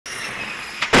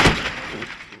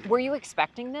Were you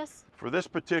expecting this? For this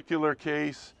particular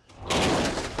case,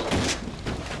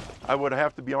 I would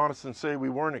have to be honest and say we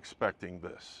weren't expecting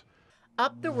this.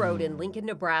 Up the road in Lincoln,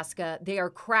 Nebraska, they are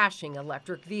crashing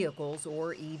electric vehicles,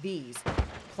 or EVs,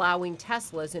 plowing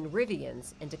Teslas and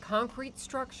Rivians into concrete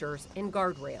structures and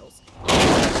guardrails.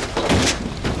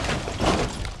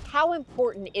 How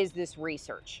important is this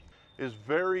research? Is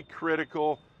very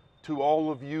critical to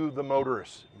all of you, the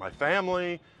motorists, my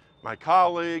family, my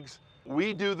colleagues.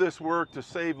 We do this work to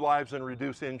save lives and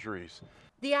reduce injuries.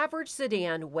 The average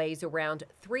sedan weighs around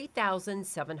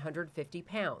 3,750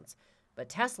 pounds, but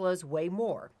Teslas weigh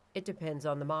more. It depends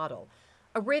on the model.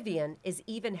 A Rivian is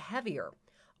even heavier.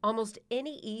 Almost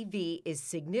any EV is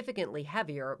significantly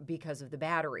heavier because of the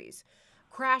batteries.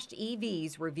 Crashed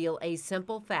EVs reveal a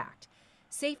simple fact.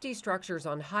 Safety structures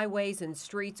on highways and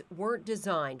streets weren't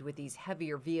designed with these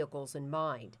heavier vehicles in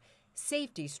mind.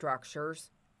 Safety structures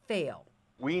fail.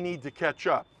 We need to catch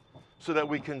up so that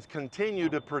we can continue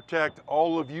to protect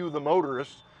all of you, the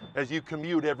motorists, as you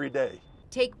commute every day.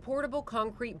 Take portable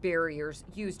concrete barriers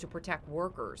used to protect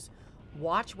workers.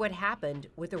 Watch what happened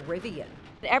with a Rivian.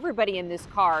 Everybody in this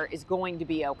car is going to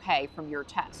be okay from your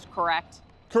test, correct?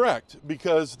 Correct,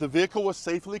 because the vehicle was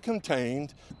safely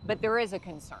contained. But there is a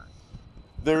concern.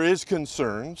 There is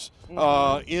concerns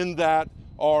in that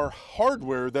our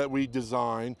hardware that we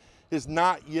design is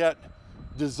not yet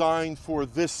designed for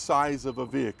this size of a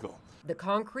vehicle. The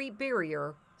concrete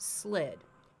barrier slid.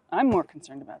 I'm more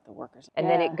concerned about the workers. And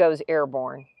then it goes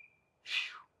airborne.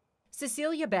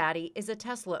 Cecilia Batty is a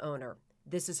Tesla owner.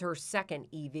 This is her second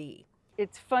EV.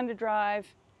 It's fun to drive,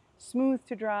 smooth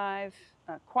to drive,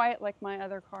 quiet like my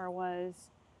other car was.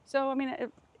 So, I mean,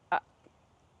 it's a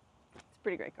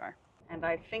pretty great car. And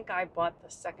I think I bought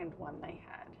the second one they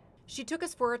had. She took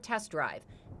us for a test drive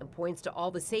and points to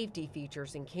all the safety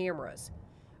features and cameras.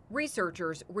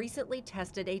 Researchers recently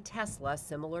tested a Tesla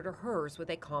similar to hers with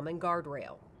a common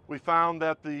guardrail. We found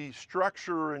that the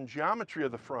structure and geometry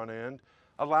of the front end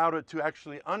allowed it to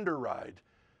actually underride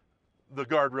the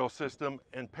guardrail system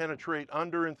and penetrate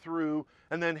under and through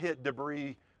and then hit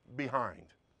debris behind.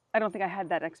 I don't think I had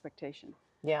that expectation.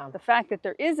 Yeah. The fact that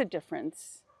there is a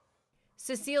difference.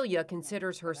 Cecilia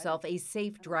considers herself a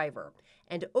safe driver,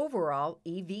 and overall,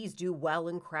 EVs do well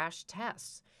in crash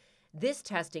tests. This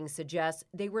testing suggests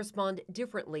they respond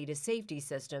differently to safety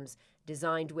systems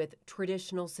designed with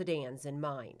traditional sedans in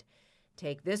mind.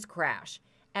 Take this crash.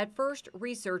 At first,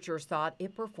 researchers thought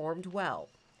it performed well.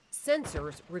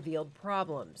 Sensors revealed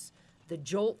problems. The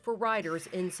jolt for riders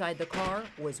inside the car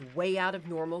was way out of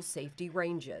normal safety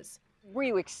ranges. Were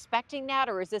you expecting that,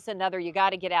 or is this another, you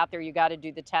got to get out there, you got to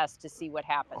do the test to see what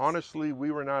happens? Honestly,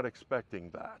 we were not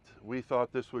expecting that. We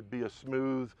thought this would be a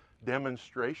smooth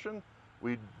demonstration.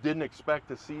 We didn't expect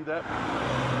to see that.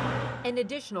 An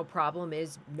additional problem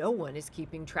is no one is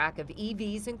keeping track of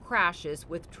EVs and crashes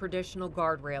with traditional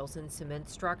guardrails and cement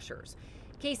structures.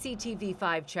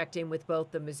 KCTV5 checked in with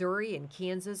both the Missouri and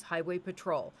Kansas Highway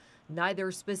Patrol.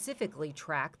 Neither specifically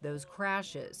tracked those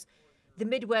crashes. The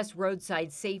Midwest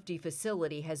Roadside Safety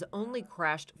Facility has only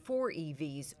crashed 4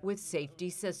 EVs with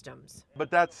safety systems. But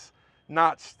that's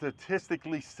not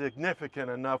statistically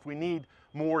significant enough. We need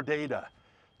more data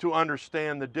to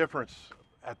understand the difference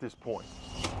at this point.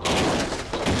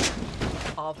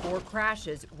 All 4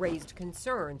 crashes raised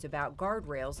concerns about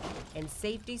guardrails and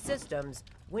safety systems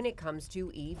when it comes to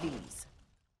EVs.